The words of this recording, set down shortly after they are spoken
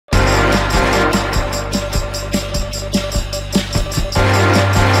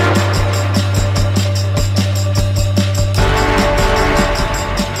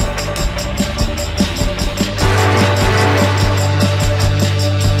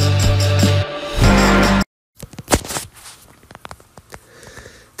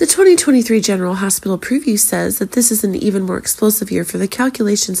2023 General Hospital Preview says that this is an even more explosive year for the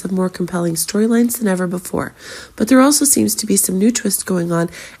calculations of more compelling storylines than ever before. But there also seems to be some new twists going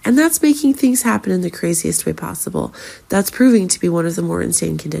on, and that's making things happen in the craziest way possible. That's proving to be one of the more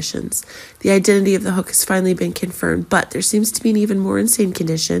insane conditions. The identity of the Hook has finally been confirmed, but there seems to be an even more insane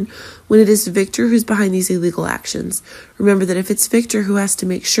condition when it is Victor who's behind these illegal actions. Remember that if it's Victor who has to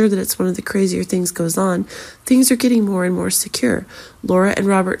make sure that it's one of the crazier things goes on, things are getting more and more secure. Laura and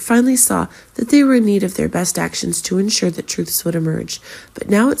Robert finally saw that they were in need of their best actions to ensure that truths would emerge. But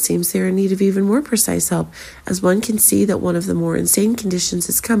now it seems they are in need of even more precise help, as one can see that one of the more insane conditions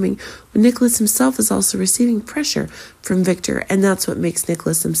is coming when Nicholas himself is also receiving pressure from Victor, and that's what makes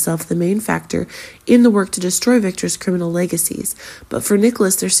Nicholas himself the main factor in the work to destroy Victor's criminal legacies. But for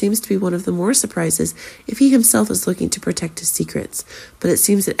Nicholas, there seems to be one of the more surprises if he himself is looking to protect his secrets. But it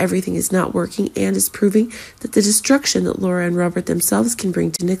seems that everything is not working and is proving that the destruction that Laura and Robert themselves can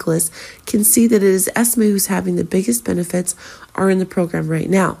bring to Nicholas can see that it is Esme who's having the biggest benefits are in the program right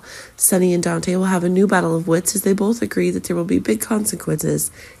now. Sonny and Dante will have a new battle of wits as they both agree that there will be big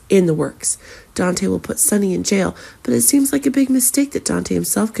consequences in the works. Dante will put Sonny in jail, but it seems like a big mistake that Dante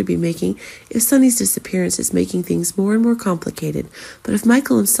himself could be making if Sonny's disappearance is making things more and more complicated. But if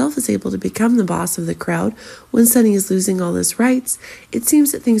Michael himself is able to become the boss of the crowd when Sonny is losing all his rights, it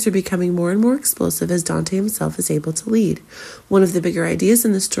seems that things are becoming more and more explosive as Dante himself is able to lead. One of the bigger ideas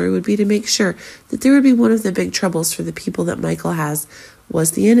in the story would be to make sure that there would be one of the big troubles for the people that Michael has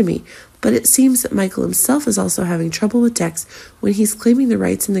was the enemy. But it seems that Michael himself is also having trouble with Dex when he's claiming the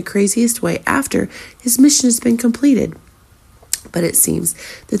rights in the craziest way after his mission has been completed. But it seems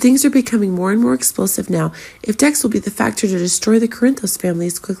that things are becoming more and more explosive now if Dex will be the factor to destroy the Corinthos family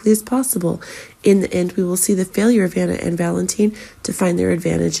as quickly as possible. In the end, we will see the failure of Anna and Valentine to find their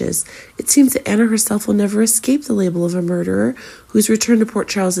advantages. It seems that Anna herself will never escape the label of a murderer whose return to Port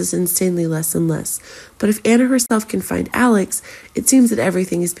Charles is insanely less and less. But if Anna herself can find Alex, it seems that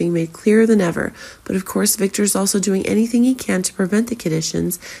everything is being made clearer than ever. But of course, Victor is also doing anything he can to prevent the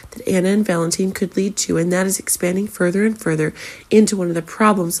conditions that Anna and Valentine could lead to, and that is expanding further and further into one of the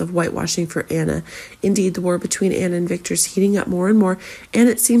problems of whitewashing for Anna. Indeed, the war between Anna and Victor is heating up more and more, and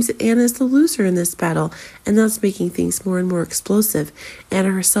it seems that Anna is the loser in this battle, and that's making things more and more explosive.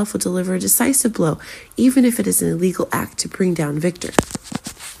 Anna herself will deliver a decisive blow, even if it is an illegal act to bring down Victor.